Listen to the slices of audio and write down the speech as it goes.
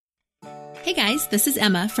Hey guys, this is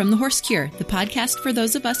Emma from The Horse Cure, the podcast for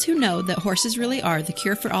those of us who know that horses really are the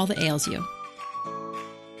cure for all that ails you.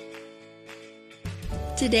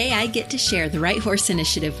 Today I get to share the Right Horse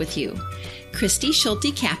Initiative with you. Christie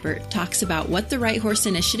Kappert talks about what the Right Horse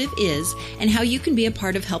Initiative is and how you can be a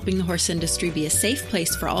part of helping the horse industry be a safe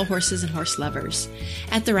place for all horses and horse lovers.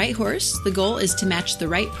 At The Right Horse, the goal is to match the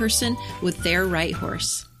right person with their right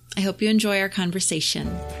horse. I hope you enjoy our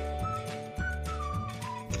conversation.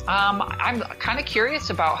 I'm kind of curious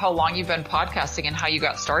about how long you've been podcasting and how you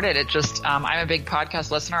got started. I'm a big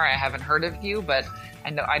podcast listener. I haven't heard of you, but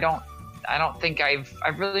I don't think I've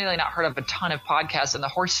really not heard of a ton of podcasts in the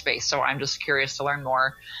horse space. So I'm just curious to learn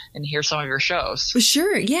more and hear some of your shows.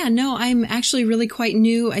 Sure. Yeah, no, I'm actually really quite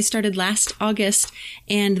new. I started last August,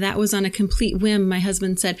 and that was on a complete whim. My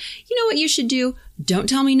husband said, you know what you should do? Don't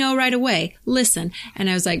tell me no right away. Listen. And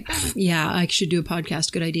I was like, yeah, I should do a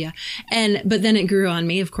podcast. Good idea. But then it grew on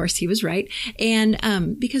me. Of course, he was right.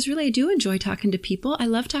 And because really I do enjoy talking to people. I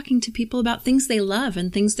love talking to people about things they love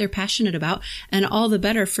and things they're passionate about. And all the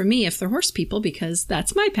better for me if they're horse people, because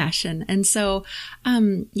that's my passion. And so,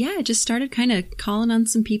 I just started kind of calling on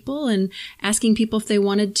some people and asking people if they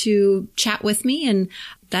wanted to chat with me. And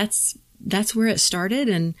that's where it started.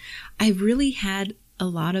 And I really had a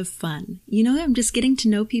lot of fun. You know, I'm just getting to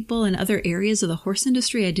know people in other areas of the horse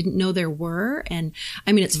industry I didn't know there were. And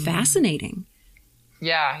I mean, it's fascinating.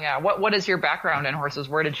 Yeah. What is your background in horses?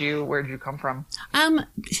 Where did you come from?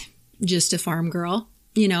 Just a farm girl.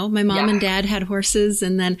 You know, my mom and dad had horses,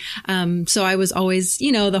 and then, so I was always,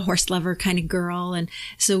 the horse lover kind of girl. And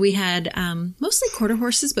so we had, mostly quarter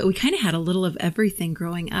horses, but we kind of had a little of everything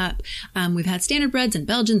growing up. We've had standardbreds and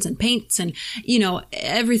Belgians and paints and,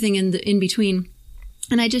 everything in between.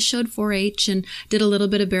 And I just showed 4-H and did a little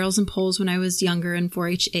bit of barrels and poles when I was younger and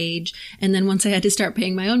 4-H age. And then once I had to start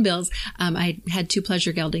paying my own bills, I had 2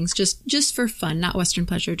 pleasure geldings just for fun, not Western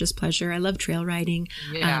pleasure, just pleasure. I love trail riding.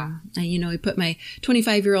 Yeah. I put my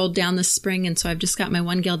 25-year-old down this spring. And so I've just got my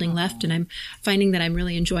 1 gelding left, and I'm finding that I'm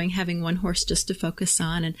really enjoying having 1 horse just to focus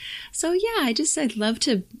on. And so,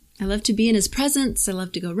 I love to be in his presence. I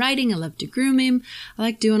love to go riding. I love to groom him. I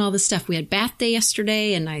like doing all this stuff. We had bath day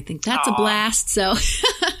yesterday, and I think that's a blast. So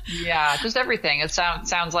yeah, just everything. It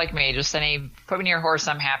sounds like me. Just put me near a horse.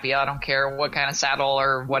 I'm happy. I don't care what kind of saddle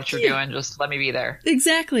or what you're doing. Just let me be there.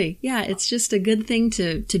 Exactly. Yeah. It's just a good thing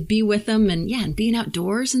to be with them and being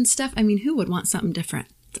outdoors and stuff. I mean, who would want something different?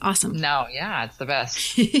 It's awesome. No, yeah, it's the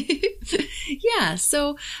best. Yeah.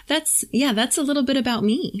 So that's a little bit about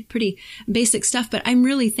me. Pretty basic stuff, but I'm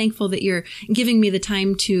really thankful that you're giving me the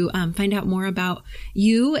time to find out more about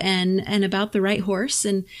you and about the Right Horse.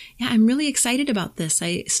 And I'm really excited about this.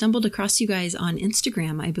 I stumbled across you guys on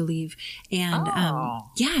Instagram, I believe. And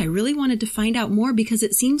I really wanted to find out more because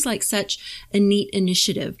it seems like such a neat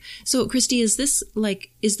initiative. So Christie, is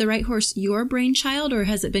the Right Horse your brainchild, or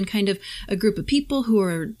has it been kind of a group of people who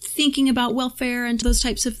are thinking about welfare and those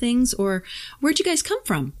types of things, or where'd you guys come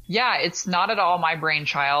from? Yeah, it's not at all my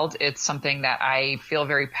brainchild. It's something that I feel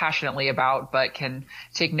very passionately about, but can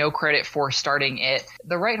take no credit for starting it.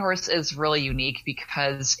 The Right Horse is really unique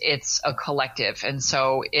because it's a collective. And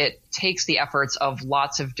so it takes the efforts of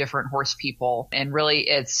lots of different horse people, and really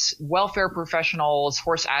it's welfare professionals,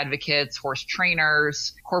 horse advocates, horse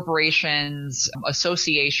trainers, corporations,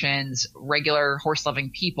 associations, regular horse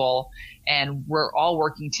loving people. And we're all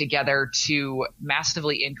working together to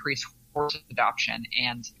massively increase horse adoption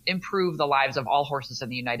and improve the lives of all horses in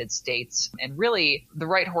the United States. And really, the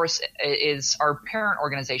Right Horse is our parent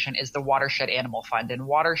organization is the Watershed Animal Fund. And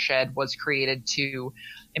Watershed was created to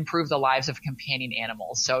improve the lives of companion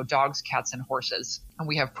animals, so dogs, cats, and horses. And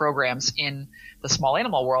we have programs in the small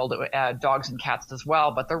animal world, dogs and cats as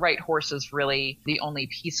well. But the Right Horse is really the only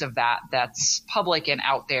piece of that that's public and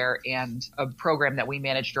out there, and a program that we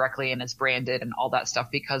manage directly and is branded and all that stuff,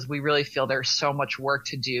 because we really feel there's so much work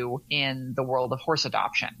to do in the world of horse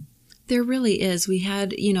adoption. There really is. We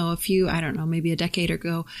had, maybe a decade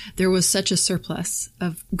ago, there was such a surplus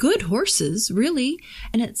of good horses, really.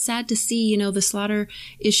 And it's sad to see, the slaughter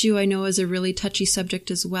issue I know is a really touchy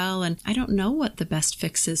subject as well. And I don't know what the best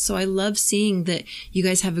fix is. So I love seeing that you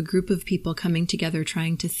guys have a group of people coming together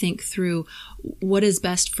trying to think through what is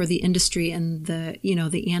best for the industry and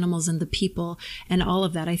the animals and the people and all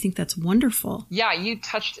of that. I think that's wonderful. Yeah, you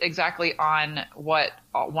touched exactly on what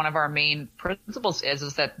one of our main principles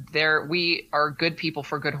is that we are good people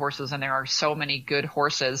for good horses, and there are so many good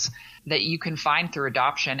horses that you can find through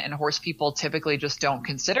adoption, and horse people typically just don't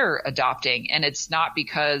consider adopting. And it's not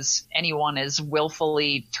because anyone is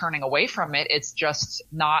willfully turning away from it. It's just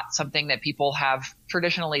not something that people have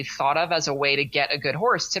traditionally thought of as a way to get a good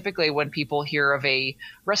horse. Typically, when people hear of a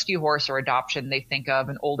rescue horse or adoption, they think of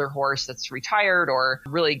an older horse that's retired or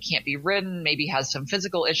really can't be ridden, maybe has some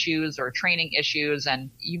physical issues or training issues. And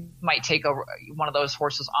you might take one of those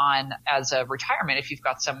horses on as a retirement if you've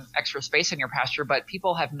got some extra space in your pasture, but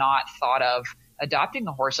people have not thought of adopting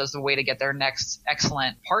a horse as a way to get their next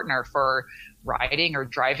excellent partner for riding or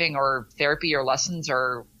driving or therapy or lessons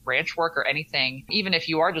or ranch work or anything, even if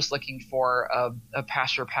you are just looking for a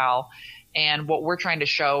pasture pal. And what we're trying to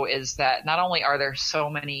show is that not only are there so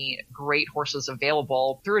many great horses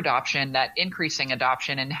available through adoption, that increasing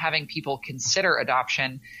adoption and having people consider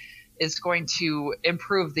adoption is going to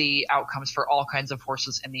improve the outcomes for all kinds of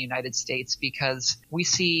horses in the United States, because we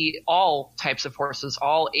see all types of horses,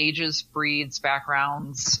 all ages, breeds,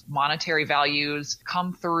 backgrounds, monetary values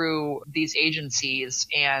come through these agencies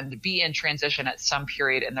and be in transition at some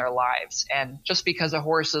period in their lives. And just because a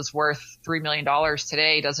horse is worth $3 million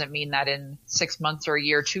today doesn't mean that in 6 months or a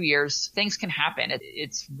year, 2 years, things can happen.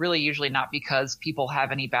 It's really usually not because people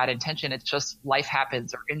have any bad intention. It's just life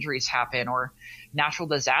happens, or injuries happen, or natural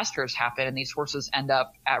disasters happen, and these horses end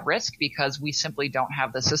up at risk because we simply don't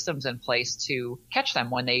have the systems in place to catch them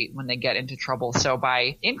when they get into trouble. So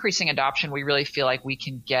by increasing adoption, we really feel like we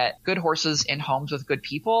can get good horses in homes with good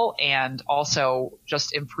people, and also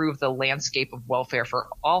just improve the landscape of welfare for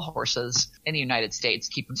all horses in the United States,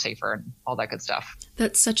 keep them safer and all that good stuff.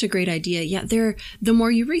 That's such a great idea. Yeah, the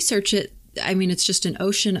more you research it, I mean, it's just an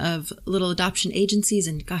ocean of little adoption agencies,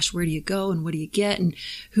 and gosh, where do you go and what do you get, and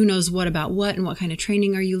who knows what about what, and what kind of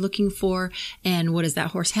training are you looking for, and what has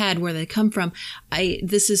that horse had, where they come from.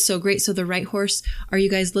 This is so great. So the right horse, are you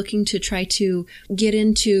guys looking to try to get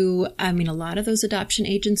into, a lot of those adoption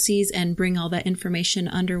agencies and bring all that information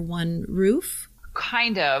under one roof?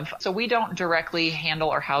 Kind of. So we don't directly handle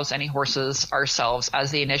or house any horses ourselves.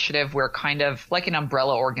 As the initiative, we're kind of like an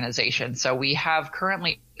umbrella organization. So we have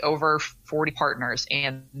currently over 40 partners,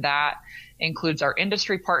 and that includes our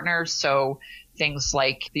industry partners. So things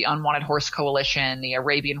like the Unwanted Horse Coalition, the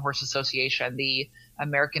Arabian Horse Association, the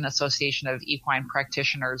American Association of Equine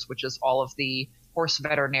Practitioners, which is all of the horse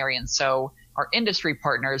veterinarians. So our industry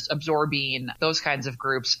partners absorbing those kinds of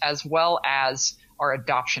groups, as well as our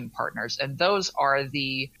adoption partners. And those are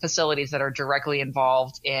the facilities that are directly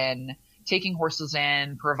involved in taking horses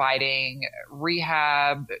in, providing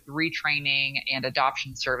rehab, retraining, and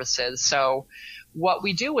adoption services. So what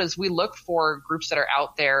we do is we look for groups that are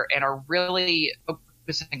out there and are really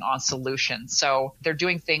focusing on solutions. So they're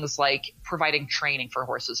doing things like providing training for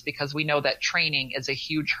horses, because we know that training is a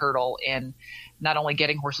huge hurdle in not only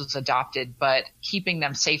getting horses adopted, but keeping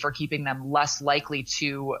them safer, keeping them less likely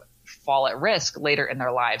to fall at risk later in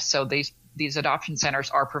their lives. So these adoption centers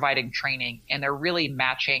are providing training, and they're really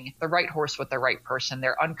matching the right horse with the right person.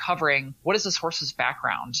 They're uncovering, what is this horse's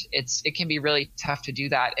background? It can be really tough to do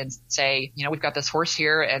that and say, we've got this horse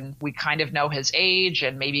here and we kind of know his age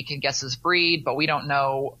and maybe can guess his breed, but we don't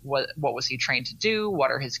know what was he trained to do? What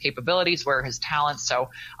are his capabilities? Where are his talents?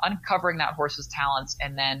 So uncovering that horse's talents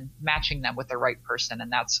and then matching them with the right person.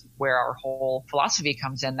 And that's where our whole philosophy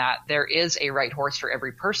comes in, that there is a right horse for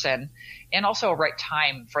every person, and also a right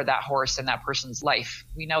time for that horse in that person's life.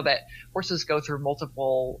 We know that horses go through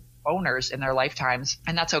multiple owners in their lifetimes,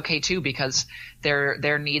 and that's okay too, because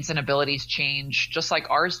their needs and abilities change just like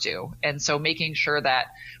ours do. And so making sure that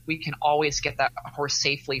we can always get that horse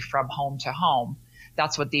safely from home to home,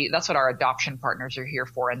 that's what our adoption partners are here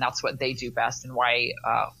for, and that's what they do best, and why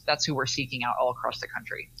that's who we're seeking out all across the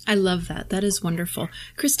country. I love that. That is wonderful.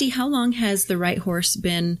 Christie, how long has the Right Horse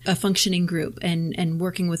been a functioning group and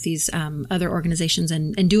working with these other organizations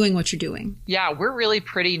and doing what you're doing? Yeah, we're really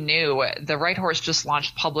pretty new. The Right Horse just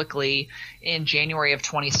launched publicly in January of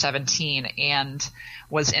 2017 and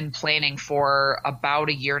was in planning for about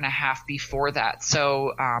a year and a half before that.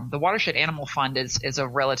 So the Watershed Animal Fund is a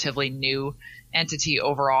relatively new entity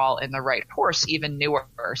overall in the Right Horse, even newer.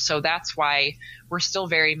 So that's why we're still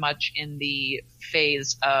very much in the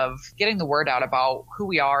phase of getting the word out about who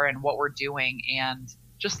we are and what we're doing, and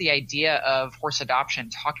just the idea of horse adoption,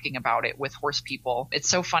 talking about it with horse people. It's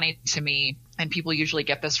so funny to me, and people usually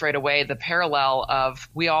get this right away, the parallel of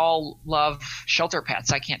we all love shelter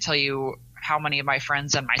pets. I can't tell you how many of my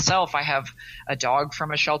friends and myself, I have a dog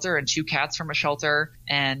from a shelter and 2 cats from a shelter,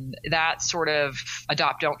 and that sort of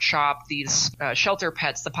adopt, don't shop, these shelter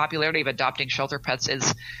pets, the popularity of adopting shelter pets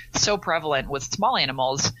is so prevalent with small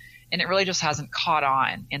animals, and it really just hasn't caught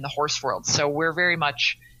on in the horse world. So we're very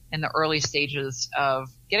much in the early stages of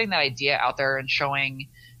getting that idea out there and showing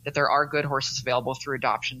that there are good horses available through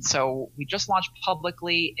adoption. So we just launched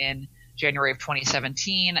publicly in January of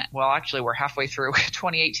 2017. Well, actually, we're halfway through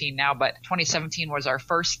 2018 now, but 2017 was our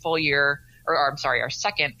first full year, our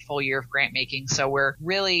second full year of grant making. So we're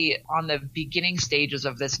really on the beginning stages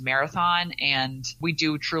of this marathon, and we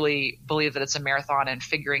do truly believe that it's a marathon and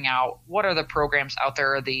figuring out what are the programs out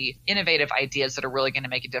there, the innovative ideas that are really going to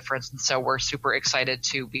make a difference. And so we're super excited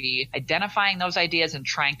to be identifying those ideas and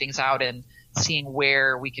trying things out and seeing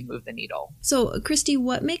where we can move the needle. So, Christie,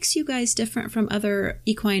 what makes you guys different from other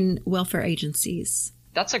equine welfare agencies?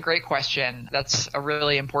 That's a great question. That's a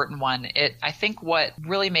really important one. I think what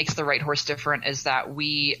really makes the Right Horse different is that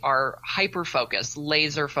we are hyper-focused,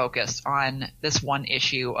 laser-focused on this one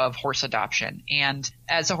issue of horse adoption. And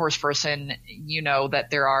as a horse person, you know that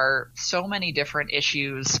there are so many different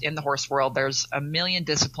issues in the horse world. There's a million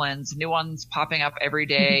disciplines, new ones popping up every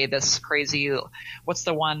day. This crazy, what's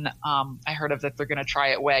the one I heard of that they're going to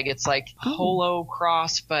try at WEG? It's like polo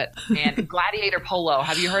cross, and gladiator polo.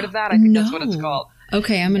 Have you heard of that? I think that's what it's called.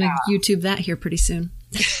 Okay, I'm going to YouTube that here pretty soon.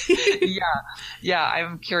 Yeah,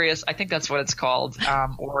 I'm curious. I think that's what it's called,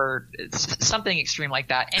 or it's something extreme like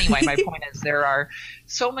that. Anyway, my point is there are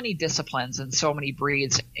so many disciplines and so many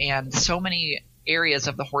breeds and so many areas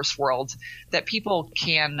of the horse world that people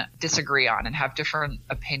can disagree on and have different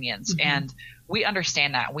opinions. Mm-hmm. And we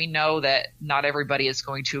understand that. We know that not everybody is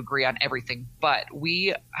going to agree on everything, but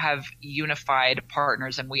we have unified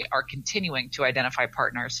partners and we are continuing to identify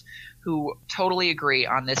partners who totally agree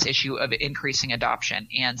on this issue of increasing adoption.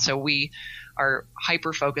 And so we are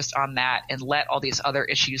hyper-focused on that and let all these other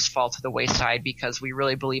issues fall to the wayside because we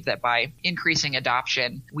really believe that by increasing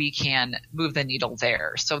adoption, we can move the needle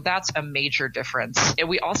there. So that's a major difference. And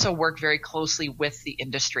we also work very closely with the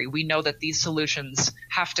industry. We know that these solutions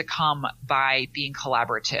have to come by being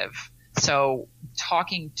collaborative. So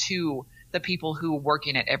talking to the people who work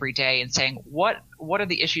in it every day and saying, what are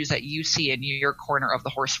the issues that you see in your corner of the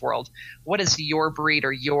horse world? What is your breed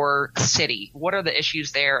or your city? What are the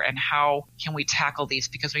issues there and how can we tackle these?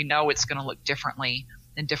 Because we know it's going to look differently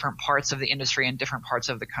in different parts of the industry and different parts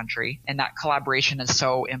of the country. And that collaboration is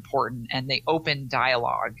so important and the open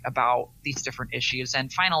dialogue about these different issues.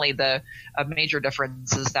 And finally, a major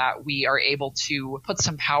difference is that we are able to put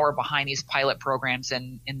some power behind these pilot programs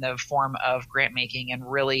in the form of grant making and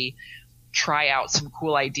really try out some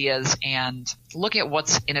cool ideas and look at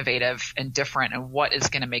what's innovative and different and what is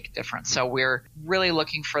going to make a difference. So we're really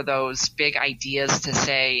looking for those big ideas to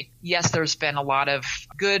say, yes, there's been a lot of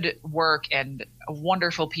good work and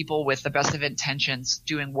wonderful people with the best of intentions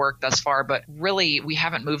doing work thus far, but really we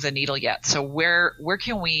haven't moved the needle yet. So where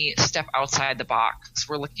can we step outside the box?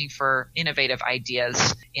 We're looking for innovative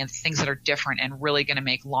ideas and things that are different and really going to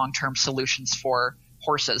make long-term solutions for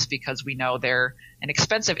horses because we know they're an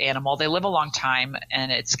expensive animal. They live a long time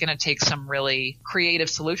and it's going to take some really creative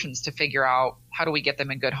solutions to figure out how do we get them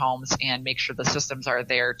in good homes and make sure the systems are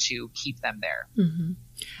there to keep them there. Mm-hmm.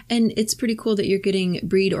 And it's pretty cool that you're getting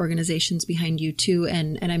breed organizations behind you too.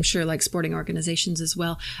 And I'm sure like sporting organizations as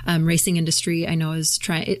well. Racing industry, I know is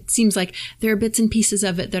trying, it seems like there are bits and pieces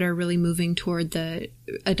of it that are really moving toward the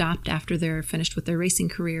adopt after they're finished with their racing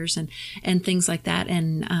careers and things like that.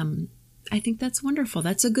 And, I think that's wonderful.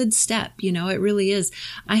 That's a good step. You know, it really is.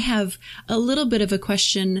 I have a little bit of a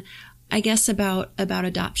question, I guess, about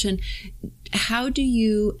adoption. How do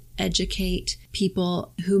you educate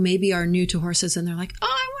people who maybe are new to horses and they're like, oh,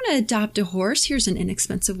 I want to adopt a horse. Here's an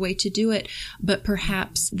inexpensive way to do it. But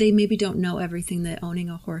perhaps they maybe don't know everything that owning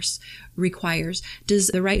a horse requires. Does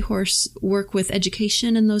the Right Horse work with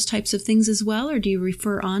education and those types of things as well? Or do you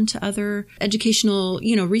refer on to other educational,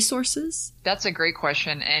 resources? That's a great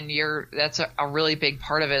question. And that's a really big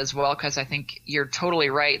part of it as well, because I think you're totally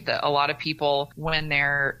right that a lot of people, when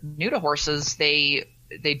they're new to horses, they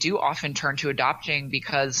do often turn to adopting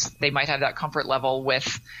because they might have that comfort level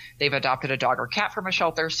with they've adopted a dog or cat from a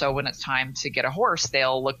shelter. So when it's time to get a horse,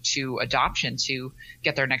 they'll look to adoption to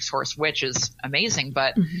get their next horse, which is amazing.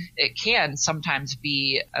 But it can sometimes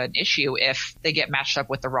be an issue if they get matched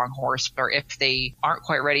up with the wrong horse or if they aren't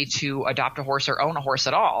quite ready to adopt a horse or own a horse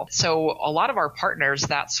at all. So a lot of our partners,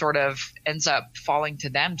 that sort of ends up falling to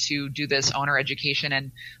them to do this owner education.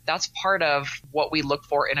 And that's part of what we look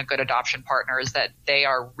for in a good adoption partner is that they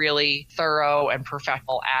are really thorough and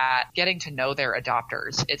professional at getting to know their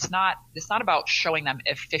adopters. It's not about showing them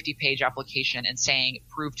a 50-page application and saying,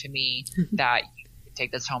 prove to me that you can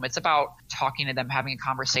take this home. It's about talking to them, having a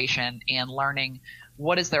conversation and learning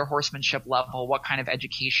what is their horsemanship level? What kind of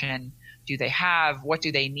education do they have? What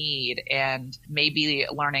do they need? And maybe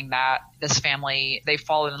learning that this family, they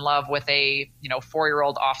fall in love with a,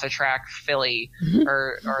 4-year-old off the track filly,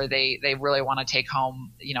 or they really want to take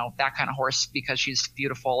home, that kind of horse because she's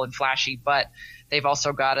beautiful and flashy, but they've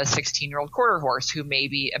also got a 16-year-old quarter horse who may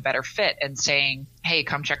be a better fit, and saying, hey,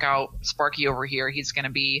 come check out Sparky over here. He's going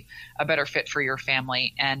to be a better fit for your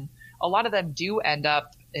family. And a lot of them do end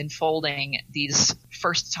up enfolding these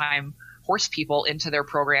first-time horse people into their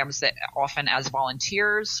programs, that often as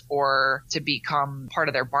volunteers or to become part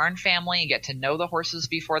of their barn family and get to know the horses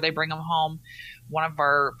before they bring them home. One of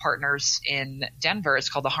our partners in Denver is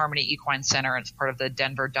called the Harmony Equine Center. It's part of the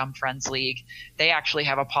Denver Dumb Friends League. They actually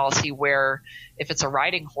have a policy where if it's a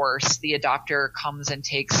riding horse, the adopter comes and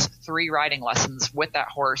takes 3 riding lessons with that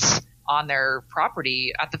horse on their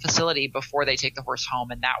property at the facility before they take the horse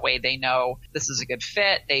home. And that way they know this is a good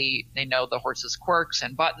fit. They know the horse's quirks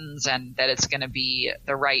and buttons, and that it's going to be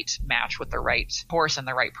the right match with the right horse and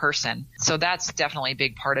the right person. So that's definitely a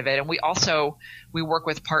big part of it. And we work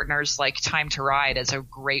with partners like Time to Ride as a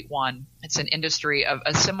great one. It's an industry of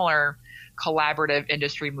a similar collaborative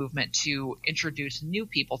industry movement to introduce new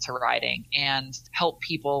people to riding and help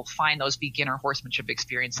people find those beginner horsemanship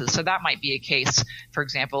experiences. So that might be a case, for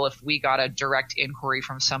example, if we got a direct inquiry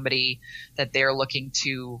from somebody that they're looking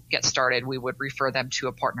to get started, we would refer them to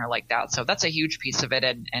a partner like that. So that's a huge piece of it,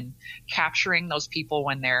 and capturing those people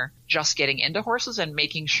when they're just getting into horses and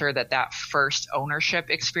making sure that that first ownership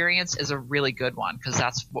experience is a really good one, because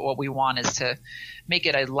that's what we want, is to make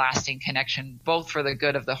it a lasting connection, both for the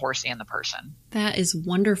good of the horse and the person. That is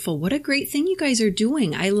wonderful. What a great thing you guys are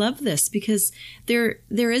doing. I love this, because there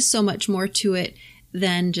is so much more to it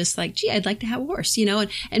than just like, gee, I'd like to have a horse,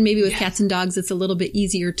 and maybe with cats and dogs, it's a little bit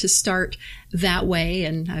easier to start that way.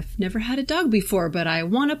 And I've never had a dog before, but I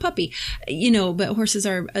want a puppy, but horses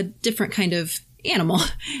are a different kind of animal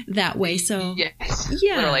that way. So yes,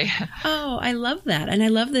 yeah. Literally. Oh, I love that. And I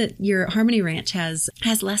love that your Harmony Ranch has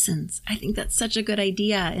lessons. I think that's such a good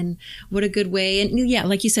idea, and what a good way. And yeah,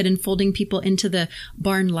 like you said, enfolding people into the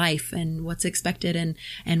barn life and what's expected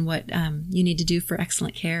and what you need to do for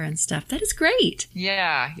excellent care and stuff. That is great.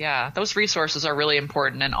 Yeah. Those resources are really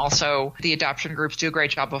important. And also the adoption groups do a great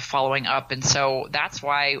job of following up. And so that's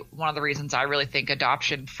why one of the reasons I really think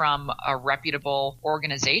adoption from a reputable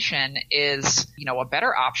organization is a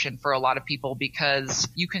better option for a lot of people, because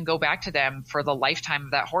you can go back to them for the lifetime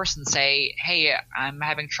of that horse and say, hey, I'm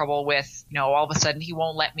having trouble with, all of a sudden he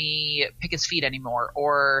won't let me pick his feet anymore,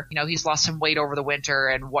 or, he's lost some weight over the winter,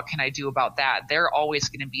 and what can I do about that? They're always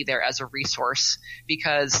going to be there as a resource,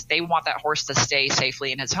 because they want that horse to stay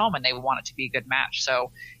safely in his home, and they want it to be a good match.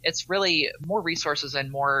 So it's really more resources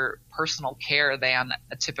and more personal care than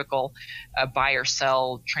a typical buy or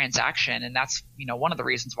sell transaction. And that's, one of the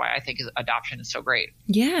reasons why I think adoption is so great.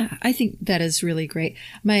 Yeah, I think that is really great.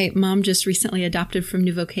 My mom just recently adopted from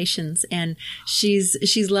New Vocations, and she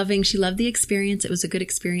loved the experience. It was a good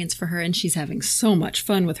experience for her, and she's having so much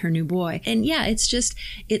fun with her new boy. And yeah,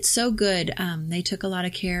 it's so good. They took a lot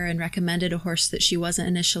of care and recommended a horse that she wasn't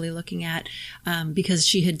initially looking at, because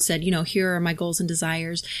she had said, here are my goals and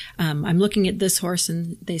desires. I'm looking at this horse,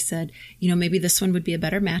 and they said, maybe this one would be a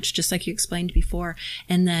better match, just like you explained before.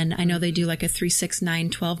 And then I know they do like a 3, 6, 9,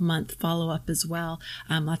 12-month follow-up as well.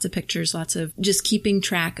 Lots of pictures, lots of just keeping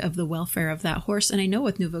track of the welfare of that horse. And I know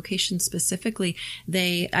with New Vocations specifically,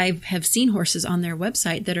 I have seen horses on their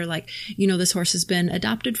website that are like, this horse has been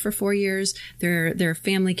adopted for 4 years. Their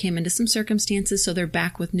family came into some circumstances, so they're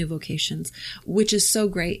back with New Vocations, which is so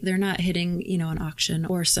great. They're not hitting, an auction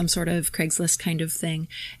or some sort of Craigslist kind of thing.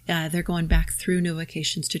 They're going back through New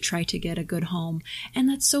Vocations to try to get a good home. And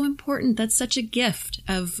that's so important. That's such a gift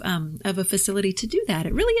of a facility to do that.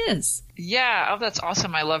 It really is. Yeah. Oh, that's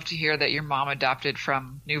awesome. I love to hear that your mom adopted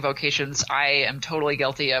from New Vocations. I am totally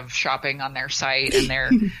guilty of shopping on their site and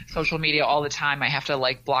their social media all the time. I have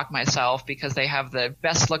to block myself, because they have the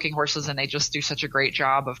best looking horses, and they just do such a great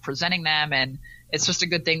job of presenting them. And it's just a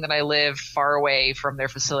good thing that I live far away from their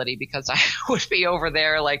facility, because I would be over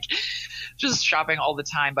there just shopping all the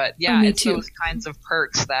time. But yeah, it's those kinds of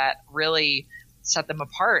perks that really set them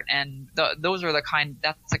apart. And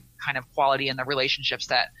that's the kind of quality and the relationships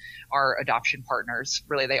that our adoption partners,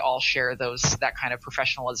 really, they all share that kind of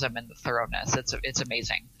professionalism and the thoroughness. It's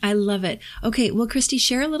amazing. I love it. Okay. Well, Christie,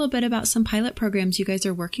 share a little bit about some pilot programs you guys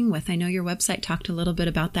are working with. I know your website talked a little bit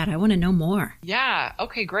about that. I want to know more. Yeah.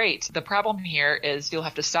 Okay, great. The problem here is you'll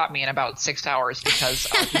have to stop me in about 6 hours, because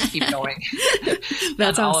I'll just keep going.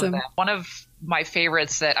 That's awesome. One of my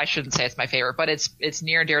favorites that I shouldn't say it's my favorite, but it's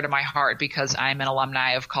near and dear to my heart because I'm an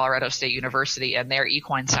alumni of Colorado State University and their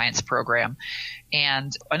equine science program.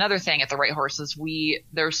 And another thing at the Right Horse is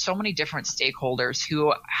there's so many different stakeholders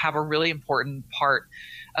who have a really important part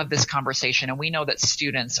of this conversation. And we know that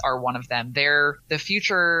students are one of them. They're the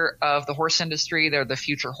future of the horse industry. They're the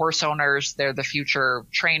future horse owners. They're the future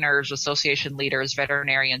trainers, association leaders,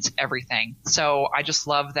 veterinarians, everything. So I just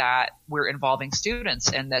love that we're involving students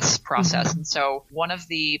in this process. Mm-hmm. And so one of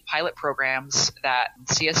the pilot programs that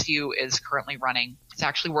CSU is currently running is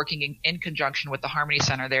actually working in conjunction with the Harmony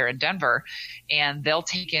Center there in Denver. And they'll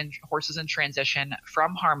take in horses in transition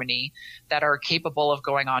from Harmony that are capable of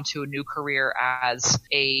going on to a new career as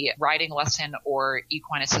a riding lesson or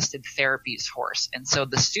equine assisted therapies horse. And so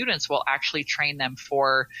the students will actually train them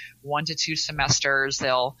for 1 to 2 semesters.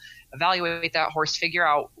 They'll evaluate that horse, figure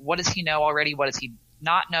out what does he know already, what does he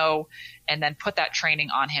not know, and then put that training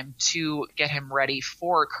on him to get him ready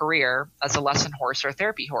for a career as a lesson horse or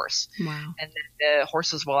therapy horse. Wow. And then the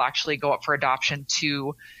horses will actually go up for adoption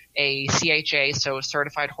to a CHA, so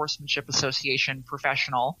Certified Horsemanship Association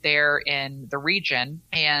professional there in the region.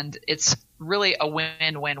 And it's really a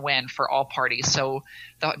win-win-win for all parties. So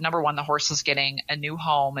number one, the horse is getting a new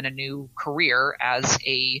home and a new career as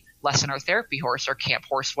a lesson or therapy horse or camp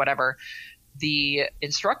horse, whatever. The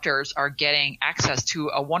instructors are getting access to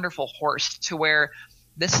a wonderful horse to where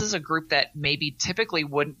this is a group that maybe typically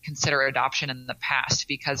wouldn't consider adoption in the past,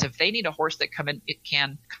 because if they need a horse that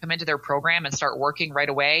can come into their program and start working right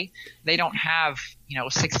away, they don't have,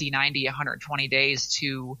 60, 90, 120 days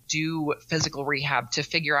to do physical rehab to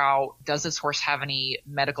figure out, does this horse have any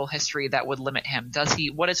medical history that would limit him?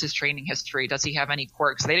 What is his training history? Does he have any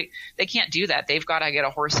quirks? They can't do that. They've got to get a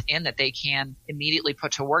horse in that they can immediately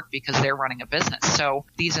put to work because they're running a business. So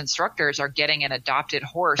these instructors are getting an adopted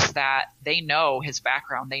horse that they know his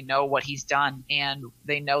background, they know what he's done, and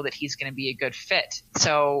they know that he's going to be a good fit.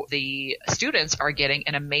 So the students are getting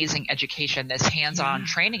an amazing education, this hands-on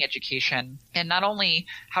training education, and not only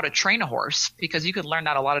how to train a horse, because you could learn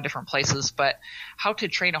that a lot of different places, but how to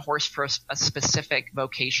train a horse for a specific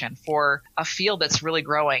vocation, for a field that's really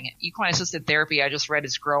growing. Equine assisted therapy, I just read,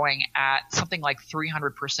 is growing at something like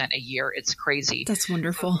 300% a year. It's crazy. That's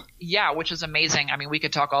wonderful. Yeah, which is amazing. I mean, we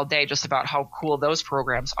could talk all day just about how cool those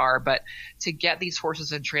programs are, but to get these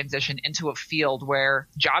horses in transition into a field where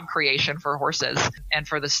job creation for horses and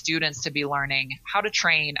for the students to be learning how to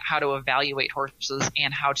train, how to evaluate horses,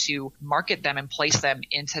 and how to market them and place them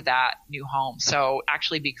into that new home. So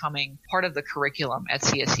actually becoming part of the curriculum at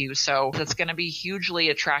CSU. So that's going to be hugely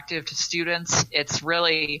attractive to students. It's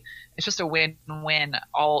just a win-win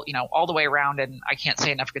all the way around. And I can't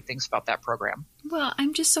say enough good things about that program. Well,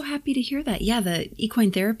 I'm just so happy to hear that. Yeah, the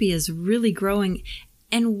equine therapy is really growing.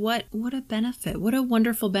 And what a benefit. What a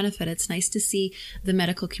wonderful benefit. It's nice to see the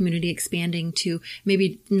medical community expanding to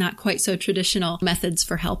maybe not quite so traditional methods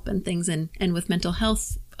for help and things. And with mental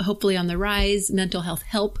health hopefully on the rise, mental health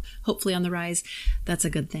help hopefully on the rise, that's a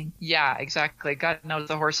good thing. Yeah, exactly. God knows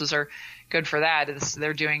the horses are good for that.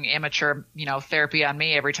 They're doing amateur, therapy on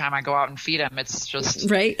me every time I go out and feed them. It's just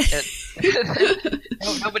right.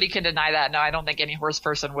 Nobody can deny that. No, I don't think any horse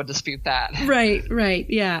person would dispute that. Right.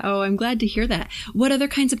 Yeah. Oh, I'm glad to hear that. What other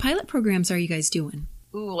kinds of pilot programs are you guys doing?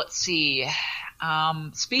 Ooh, let's see.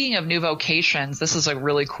 Speaking of new vocations, this is a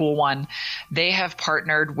really cool one. They have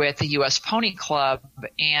partnered with the U.S. Pony Club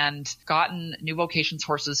and gotten new vocations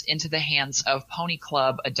horses into the hands of Pony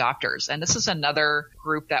Club adopters. And this is another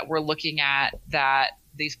group that we're looking at, that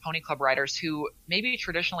these Pony Club riders who maybe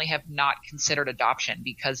traditionally have not considered adoption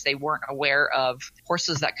because they weren't aware of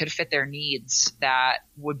horses that could fit their needs, that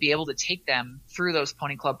would be able to take them through those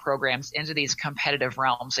Pony Club programs into these competitive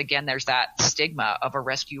realms. Again, there's that stigma of a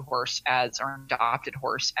rescue horse or an adopted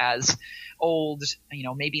horse as old,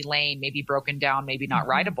 maybe lame, maybe broken down, maybe not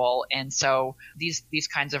rideable. And so these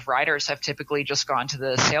kinds of riders have typically just gone to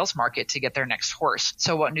the sales market to get their next horse.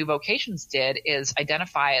 So what New Vocations did is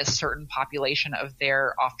identify a certain population of their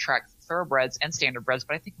off-track thoroughbreds and standardbreds,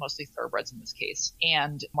 but I think mostly thoroughbreds in this case,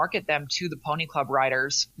 and market them to the Pony Club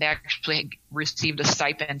riders. They actually received a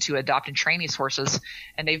stipend to adopt and train these horses,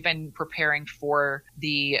 and they've been preparing for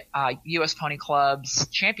the U.S. Pony Club's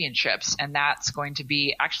championships, and that's going to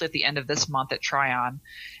be actually at the end of this month at Tryon.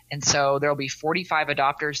 And so there'll be 45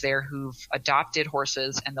 adopters there who've adopted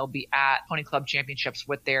horses, and they'll be at Pony Club championships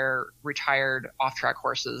with their retired off-track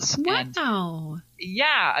horses. Wow. And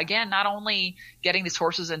yeah, again, not only getting these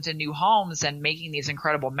horses into new homes and making these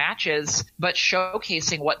incredible matches, but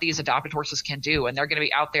showcasing what these adopted horses can do. And they're going to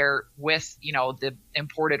be out there with, the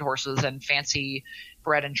imported horses and fancy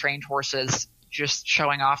bred and trained horses, just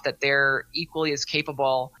showing off that they're equally as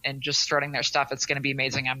capable and just strutting their stuff. It's going to be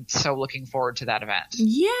amazing. I'm so looking forward to that event.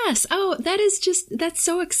 Yes. Oh, that's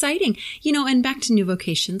so exciting. And back to new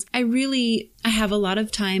vocations. I have a lot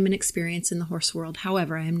of time and experience in the horse world.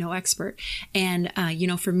 However, I am no expert. And,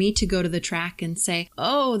 for me to go to the track and say,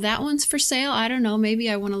 oh, that one's for sale. I don't know. Maybe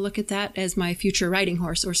I want to look at that as my future riding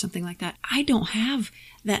horse or something like that. I don't have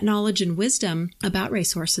that knowledge and wisdom about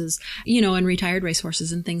racehorses, and retired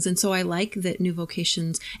racehorses and things. And so I like that new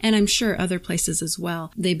vocations, and I'm sure other places as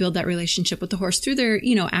well, they build that relationship with the horse through their,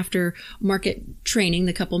 after market training,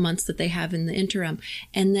 the couple months that they have in the interim.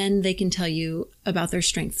 And then they can tell you about their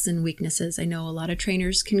strengths and weaknesses. I know a lot of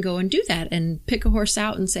trainers can go and do that and pick a horse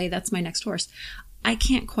out and say, that's my next horse. I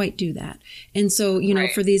can't quite do that. And so,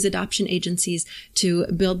 Right. for these adoption agencies to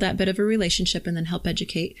build that bit of a relationship and then help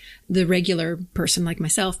educate the regular person like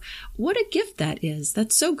myself, what a gift that is.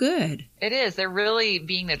 That's so good. It is. They're really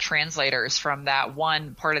being the translators from that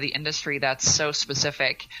one part of the industry that's so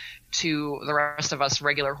specific to the rest of us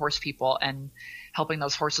regular horse people, and helping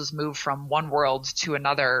those horses move from one world to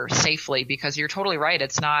another safely, because you're totally right.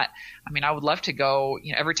 It's not, I would love to go,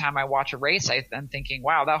 every time I watch a race, I'm thinking,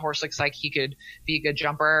 wow, that horse looks like he could be a good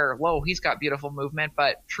jumper, or whoa, he's got beautiful movement.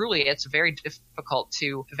 But truly, it's very difficult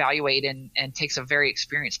to evaluate and takes a very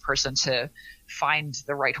experienced person to find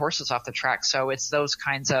the right horses off the track. So it's those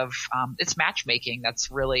kinds of, it's matchmaking.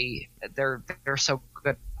 That's really, they're so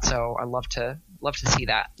good. So I love to see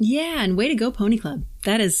that. Yeah. And way to go, Pony Club.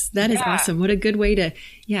 That is awesome. What a good way to,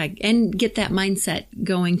 and get that mindset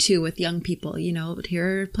going too with young people.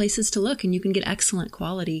 Here are places to look, and you can get excellent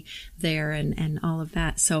quality there and all of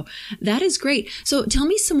that. So that is great. So tell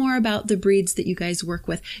me some more about the breeds that you guys work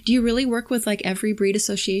with. Do you really work with like every breed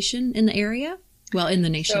association in the area? Well, in the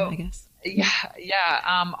nation, I guess. Yeah.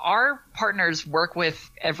 Our partners work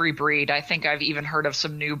with every breed. I think I've even heard of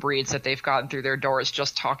some new breeds that they've gotten through their doors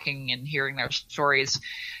just talking and hearing their stories.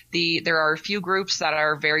 There are a few groups that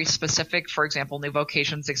are very specific. For example, New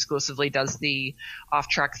Vocations exclusively does the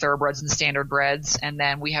off-track thoroughbreds and standardbreds. And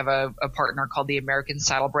then we have a partner called the American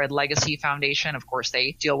Saddlebred Legacy Foundation. Of course,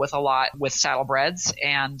 they deal with a lot with saddlebreds.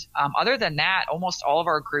 And other than that, almost all of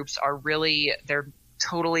our groups are really, they're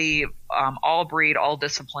totally all breed, all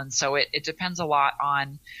disciplines. So it depends a lot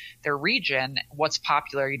on their region, what's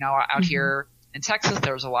popular. Out here in Texas,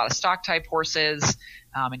 there's a lot of stock type horses.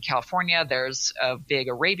 In California, there's a big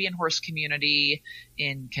Arabian horse community.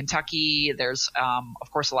 In Kentucky, there's,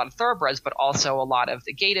 of course, a lot of thoroughbreds, but also a lot of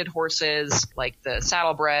the gaited horses, like the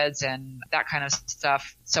saddlebreds and that kind of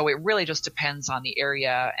stuff. So it really just depends on the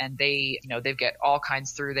area. And they get all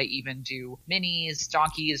kinds through. They even do minis,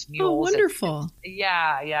 donkeys, mules. Oh, wonderful.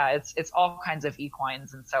 It's all kinds of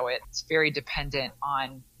equines. And so it's very dependent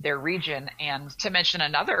on their region. And to mention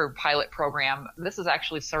another pilot program, this is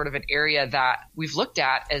actually sort of an area that we've looked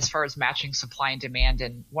at as far as matching supply and demand.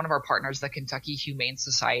 And one of our partners, the Kentucky Humane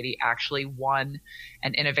Society, actually won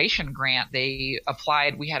an innovation grant. They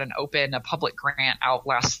applied. We had a public grant out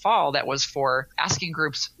last fall that was for asking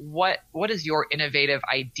groups, what is your innovative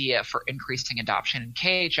idea for increasing adoption? And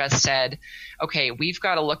KHS said, okay, we've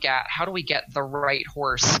got to look at how do we get the right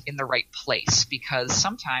horse in the right place? Because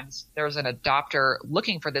sometimes there's an adopter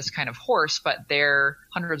looking for this kind of horse, but they're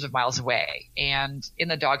hundreds of miles away. And in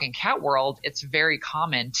the dog and cat world, it's very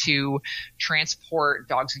common to transport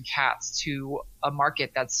dogs and cats to a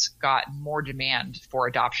market that's got more demand for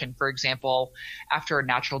adoption. For example, after a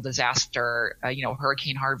natural disaster,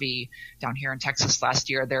 Hurricane Harvey down here in Texas last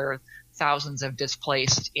year, there are thousands of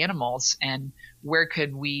displaced animals, and where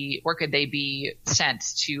could they be sent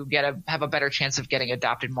to have a better chance of getting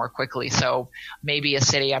adopted more quickly? So maybe a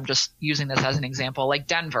city, I'm just using this as an example, like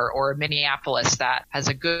Denver or Minneapolis, that has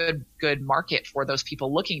a good market for those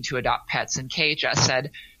people looking to adopt pets. And KHS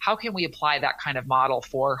said, how can we apply that kind of model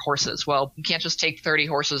for horses? Well, you can't just take 30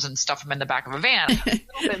 horses and stuff them in the back of a van. It's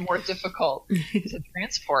a little bit more difficult to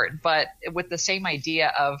transport. But with the same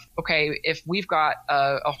idea of, okay, if we've got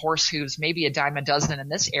a horse who's maybe a dime a dozen in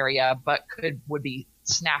this area, but would be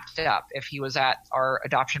snapped up if he was at our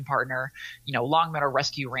adoption partner, Long Meadow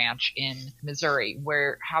Rescue Ranch in Missouri,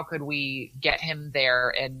 how could we get him there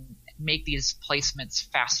and make these placements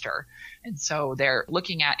faster? And so they're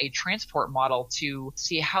looking at a transport model to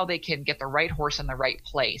see how they can get the right horse in the right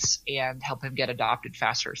place and help him get adopted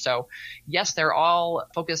faster. So yes, they're all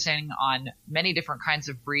focusing on many different kinds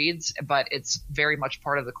of breeds, but it's very much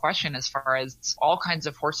part of the question as far as all kinds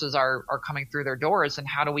of horses are coming through their doors, and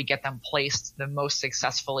how do we get them placed the most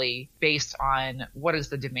successfully based on what is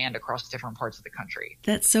the demand across different parts of the country.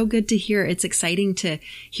 That's so good to hear. It's exciting to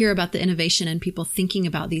hear about the innovation and people thinking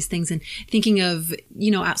about these things things and thinking of,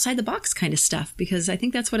 outside the box kind of stuff, because I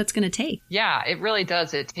think that's what it's going to take. Yeah, it really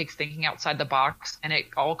does. It takes thinking outside the box, and it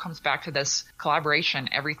all comes back to this collaboration,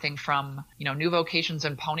 everything from, New Vocations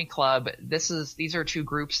and Pony Club. These are two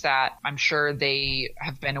groups that I'm sure they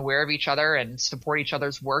have been aware of each other and support each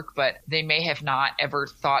other's work, but they may have not ever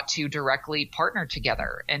thought to directly partner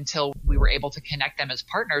together until we were able to connect them as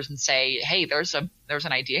partners and say, hey, there's an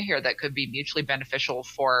idea here that could be mutually beneficial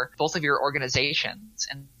for both of your organizations.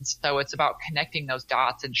 And so it's about connecting those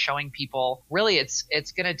dots and showing people really it's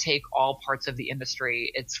going to take all parts of the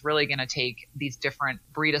industry. It's really going to take these different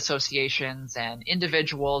breed associations and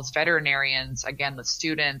individuals, veterinarians, again, the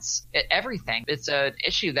students, everything. It's an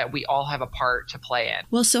issue that we all have a part to play in.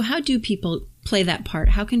 Well, so how do people play that part?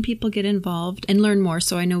 How can people get involved and learn more?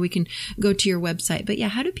 So I know we can go to your website, but yeah,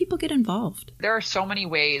 how do people get involved? There are so many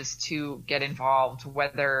ways to get involved,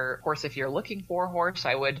 whether, of course, if you're looking for a horse,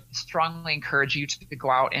 I would strongly encourage you to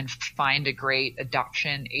go out and find a great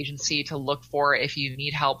adoption agency to look for. If you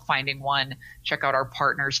need help finding one, check out our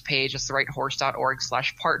partners page. It's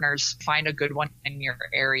therightHorse.org/partners. Find a good one in your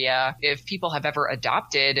area. If people have ever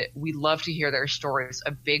adopted, we love to hear their stories.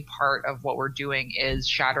 A big part of what we're doing is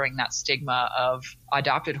shattering that stigma of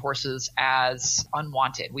adopted horses as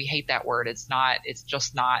unwanted. We hate that word.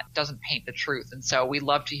 Doesn't paint the truth. And so we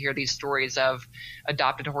love to hear these stories of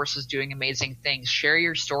adopted horses doing amazing things. Share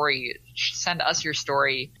your story. Send us your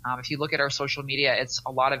story. If you look at our social media,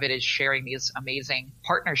 a lot of it is sharing these amazing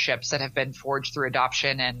partnerships that have been forged through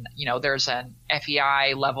adoption. And, there's an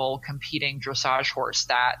FEI level competing dressage horse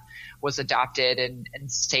that was adopted and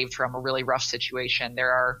saved from a really rough situation.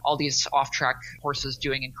 There are all these off-track horses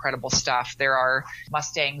doing incredible stuff. There are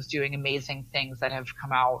Mustangs doing amazing things that have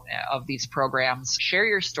come out of these programs. Share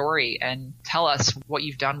your story and tell us what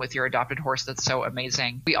you've done with your adopted horse that's so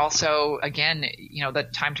amazing. We also, again, the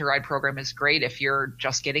Time to Ride program is great if you're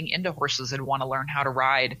just getting into horses and want to learn how to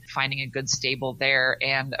ride, finding a good stable there.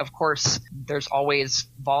 And of course, there's always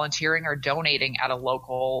volunteering or donating at a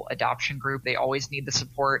local adoption group. They always need the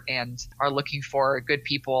support and are looking for good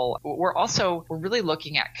people. We're really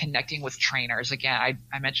looking at connecting with trainers. Again,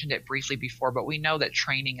 I mentioned it briefly before, but we know that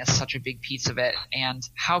training is such a big piece of it. And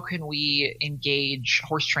how can we engage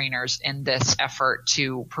horse trainers in this effort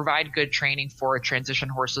to provide good training for transition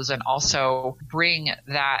horses and also bring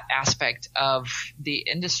that aspect of the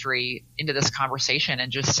industry into this conversation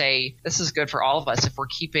and just say, this is good for all of us. If we're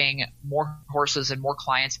keeping more horses and more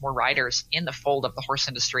clients, more riders in the fold of the horse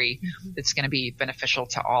industry, it's going to be beneficial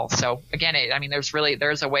to all. So again,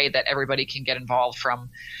 there's a way that everybody can get involved, from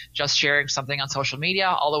just sharing something on social media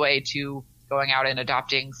all the way to going out and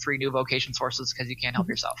adopting 3 new vocations horses because you can't help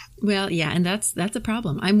yourself. Well, yeah. And that's a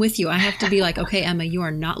problem. I'm with you. I have to be like, okay, Emma, you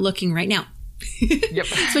are not looking right now. Yep.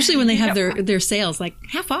 Especially when they have their sales like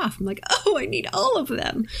half off. I'm like, oh, I need all of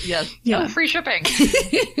them. Yes. Yeah. Free shipping.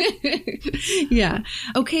 Yeah.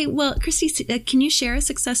 Okay. Well, Christie, can you share a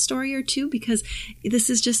success story or two? Because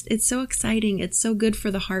this is it's so exciting. It's so good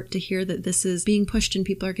for the heart to hear that this is being pushed and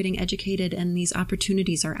people are getting educated and these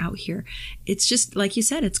opportunities are out here. It's just, like you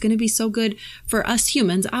said, it's going to be so good for us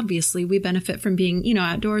humans. Obviously, we benefit from being,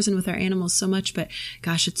 outdoors and with our animals so much, but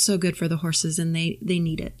gosh, it's so good for the horses and they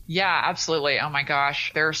need it. Yeah, absolutely. Oh my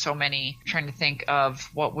gosh, there are so many. I'm trying to think of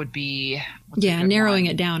what would be. Narrowing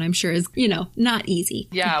it down, I'm sure is, not easy.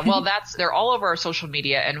 Yeah, well, they're all over our social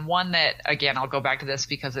media. And one that, again, I'll go back to this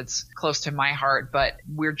because it's close to my heart, but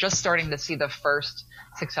we're just starting to see the first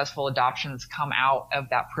successful adoptions come out of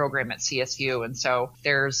that program at CSU. And so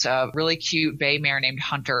there's a really cute bay mare named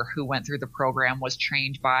Hunter who went through the program, was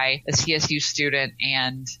trained by a CSU student,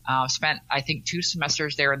 and spent, I think, 2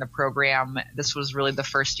 semesters there in the program. This was really the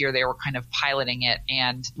first year they were kind of piloting it.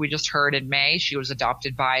 And we just heard in May she was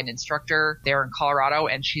adopted by an instructor there in Colorado,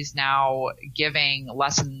 and she's now giving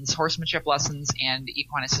lessons, horsemanship lessons and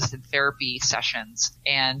equine assisted therapy sessions.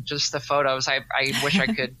 And just the photos, I wish I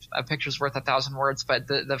could, a picture's worth 1,000 words, but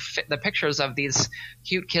the pictures of these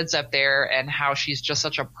cute kids up there and how she's just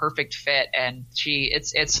such a perfect fit. And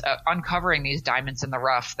it's uncovering these diamonds in the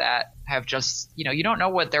rough that have just, you don't know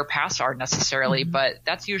what their pasts are necessarily, but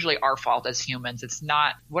that's usually our fault as humans. It's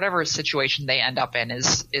not, whatever situation they end up in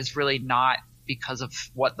is really not because of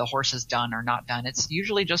what the horse has done or not done. It's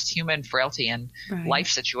usually just human frailty and life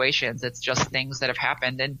situations. It's just things that have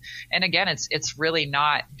happened. And again, it's really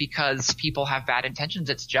not because people have bad intentions.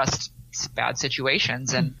 It's just bad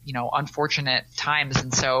situations and, unfortunate times.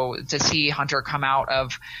 And so to see Hunter come out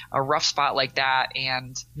of a rough spot like that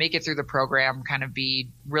and make it through the program, kind of be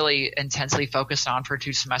really intensely focused on for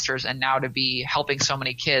 2 semesters, and now to be helping so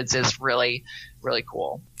many kids is really, really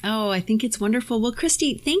cool. Oh, I think it's wonderful. Well,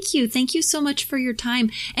 Christie, thank you. Thank you so much for your time.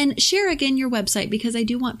 And share again your website, because I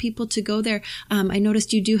do want people to go there. I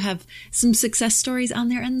noticed you do have some success stories on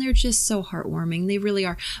there, and they're just so heartwarming. They really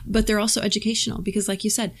are. But they're also educational, because like you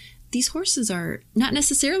said, these horses are not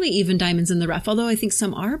necessarily even diamonds in the rough, although I think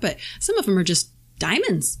some are, but some of them are just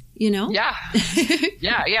diamonds, Yeah.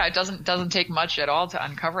 Yeah. It doesn't take much at all to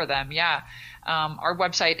uncover them. Yeah. Our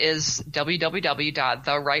website is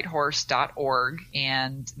www.therighthorse.org,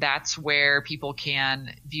 and that's where people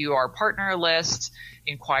can view our partner list,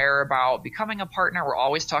 inquire about becoming a partner. We're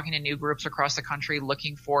always talking to new groups across the country,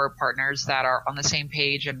 looking for partners that are on the same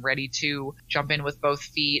page and ready to jump in with both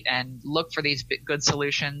feet and look for these good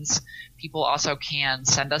solutions. People also can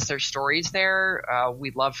send us their stories there.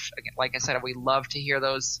 We love, like I said, we love to hear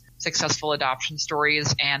those successful adoption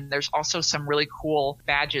stories. And there's also some really cool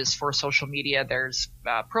badges for social media. There's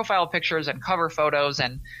profile pictures and cover photos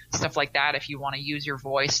and stuff like that if you want to use your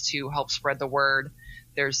voice to help spread the word.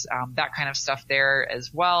 There's that kind of stuff there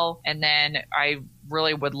as well. And then I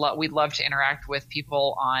really we'd love to interact with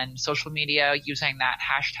people on social media using that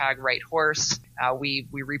hashtag #RightHorse. We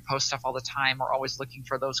repost stuff all the time. We're always looking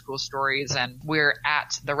for those cool stories. And we're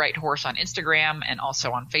at The Right Horse on Instagram and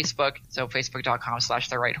also on Facebook. So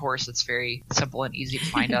facebook.com/TheRightHorse. It's very simple and easy to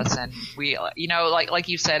find us. And we, like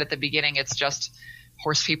you said at the beginning, it's just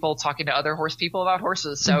horse people talking to other horse people about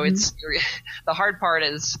horses. So it's the hard part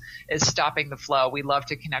is stopping the flow. We love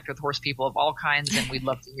to connect with horse people of all kinds, and we'd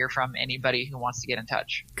love to hear from anybody who wants to get in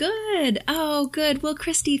touch. Good. Oh, good. Well,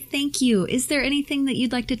 Christie, thank you. Is there anything that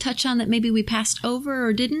you'd like to touch on that maybe we passed over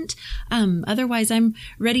or didn't? Otherwise, I'm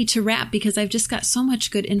ready to wrap, because I've just got so much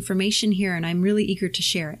good information here, and I'm really eager to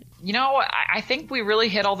share it. I think we really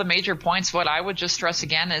hit all the major points. What I would just stress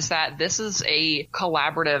again is that this is a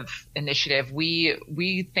collaborative initiative.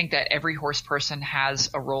 We think that every horse person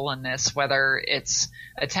has a role in this, whether it's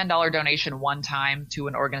a $10 donation one time to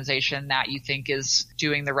an organization that you think is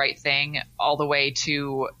doing the right thing, all the way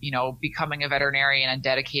to, becoming a veterinarian and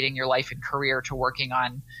dedicating your life and career to working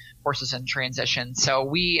on horses in transition.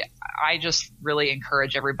 So I just really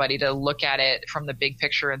encourage everybody to look at it from the big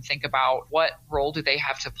picture and think about what role do they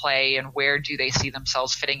have to play and where do they see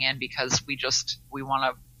themselves fitting in, because we want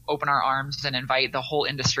to open our arms and invite the whole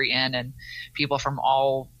industry in, and people from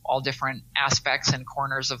all different aspects and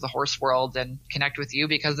corners of the horse world, and connect with you,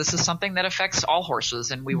 because this is something that affects all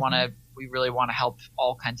horses, and we really want to help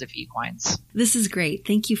all kinds of equines. This is great.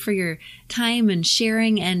 Thank you for your time and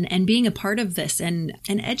sharing and being a part of this and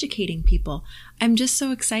educating people. I'm just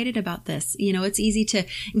so excited about this. It's easy to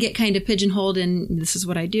get kind of pigeonholed in this is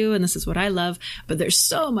what I do and this is what I love, but there's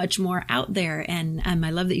so much more out there. And I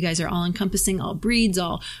love that you guys are all encompassing all breeds,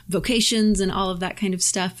 all vocations, and all of that kind of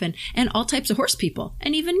stuff, and all types of horse people,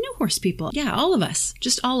 and even new horse people. Yeah, all of us,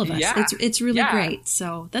 just all of us. Yeah. It's really great.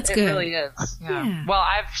 So that's good. It really is. Yeah. Well,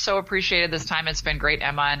 I've so appreciated this time. It's been great,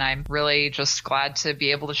 Emma, and I'm really just glad to be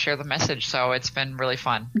able to share the message. So it's been really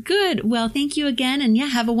fun. Good. Well, thank you again, and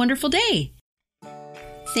have a wonderful day.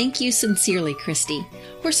 Thank you sincerely, Christie.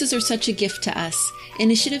 Horses are such a gift to us.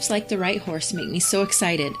 Initiatives like The Right Horse make me so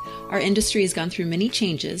excited. Our industry has gone through many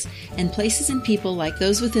changes, and places and people like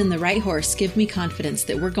those within The Right Horse give me confidence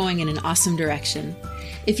that we're going in an awesome direction.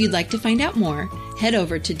 If you'd like to find out more, head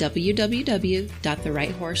over to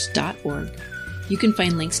www.therighthorse.org. You can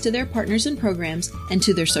find links to their partners and programs and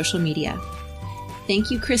to their social media.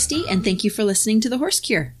 Thank you, Christie, and thank you for listening to The Horse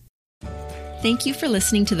Cure. Thank you for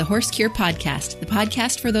listening to the Horse Cure podcast, the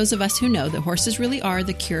podcast for those of us who know that horses really are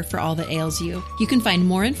the cure for all that ails you. You can find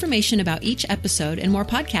more information about each episode and more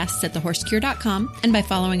podcasts at thehorsecure.com and by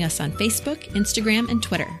following us on Facebook, Instagram, and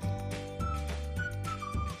Twitter.